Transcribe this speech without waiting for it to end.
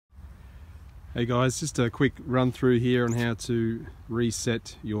Hey guys, just a quick run through here on how to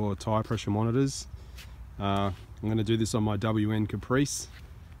reset your tyre pressure monitors. I'm going to do this on my WN Caprice,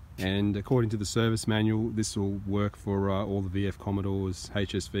 and according to the service manual this will work for all the VF Commodores,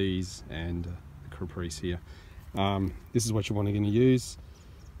 HSVs and the Caprice here. This is what you're going to use.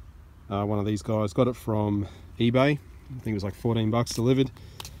 One of these guys got it from eBay. I think it was like 14 bucks delivered.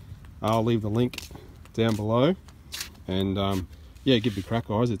 I'll leave the link down below, and yeah, give it a crack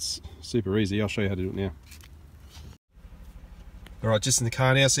guys, it's super easy. I'll show you how to do it now. Alright, just in the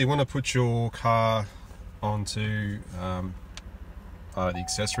car now, so you want to put your car onto the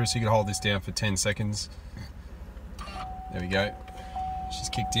accessory, so you can hold this down for 10 seconds. There we go, she's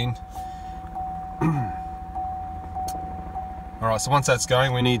kicked in. Alright, so once that's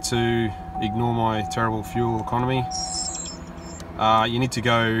going, we need to ignore my terrible fuel economy. You need to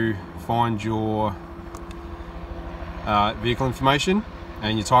go find your vehicle information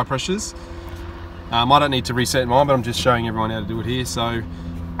and your tyre pressures. I don't need to reset mine, but I'm just showing everyone how to do it here. So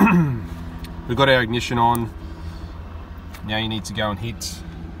we've got our ignition on. Now you need to go and hit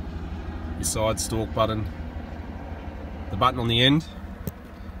your side stalk button, the button on the end.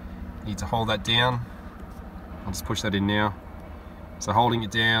 You need to hold that down. I'll just push that in now. So holding it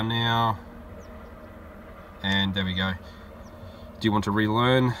down now, and there we go. Do you want to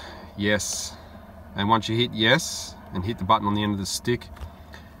relearn? Yes. And once you hit yes and hit the button on the end of the stick,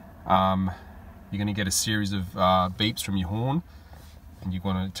 you're going to get a series of beeps from your horn, and you're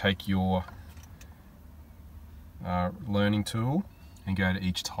going to take your learning tool and go to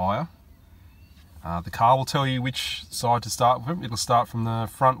each tyre. The car will tell you which side to start with. It'll start from the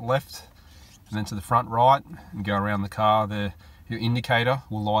front left and then to the front right and go around the car. Your indicator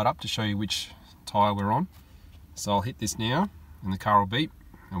will light up to show you which tyre we're on. So I'll hit this now and the car will beep,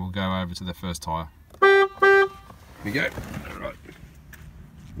 and we'll go over to the first tyre. Here we go. Alright.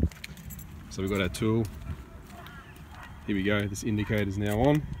 So we've got our tool. Here we go, this indicator's now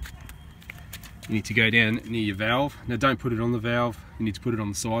on. You need to go down near your valve. Now don't put it on the valve, you need to put it on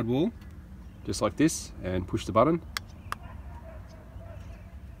the sidewall, just like this, and push the button.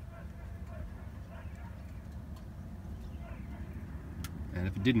 And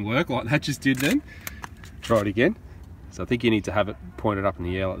if it didn't work like that just did then, try it again. So I think you need to have it pointed up in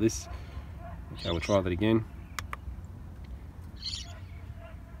the air like this. Okay, we'll try that again.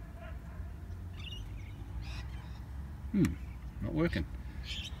 Not working.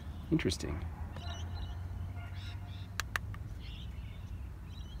 Interesting.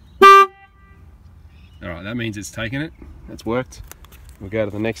 Alright, that means it's taken it. That's worked. We'll go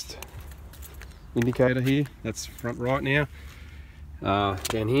to the next indicator here. That's front right now.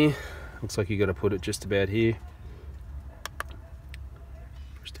 Down here, looks like you got to put it just about here.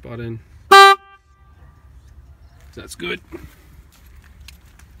 Push the button. That's good.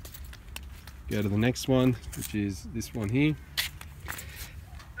 Go to the next one, which is this one here.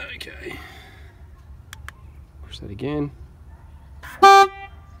 Okay. Push that again.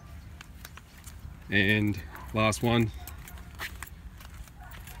 And last one.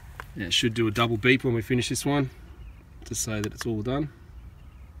 Yeah, it should do a double beep when we finish this one to say that it's all done.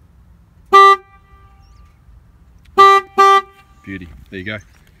 Beauty. There you go.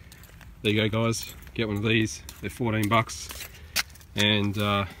 There you go guys. Get one of these. They're 14 bucks and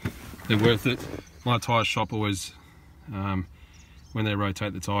they're worth it. My tyre shop always, when they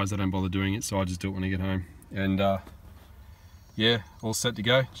rotate the tyres, they don't bother doing it, so I just do it when I get home. And yeah, all set to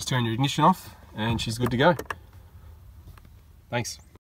go. Just turn your ignition off and she's good to go. Thanks.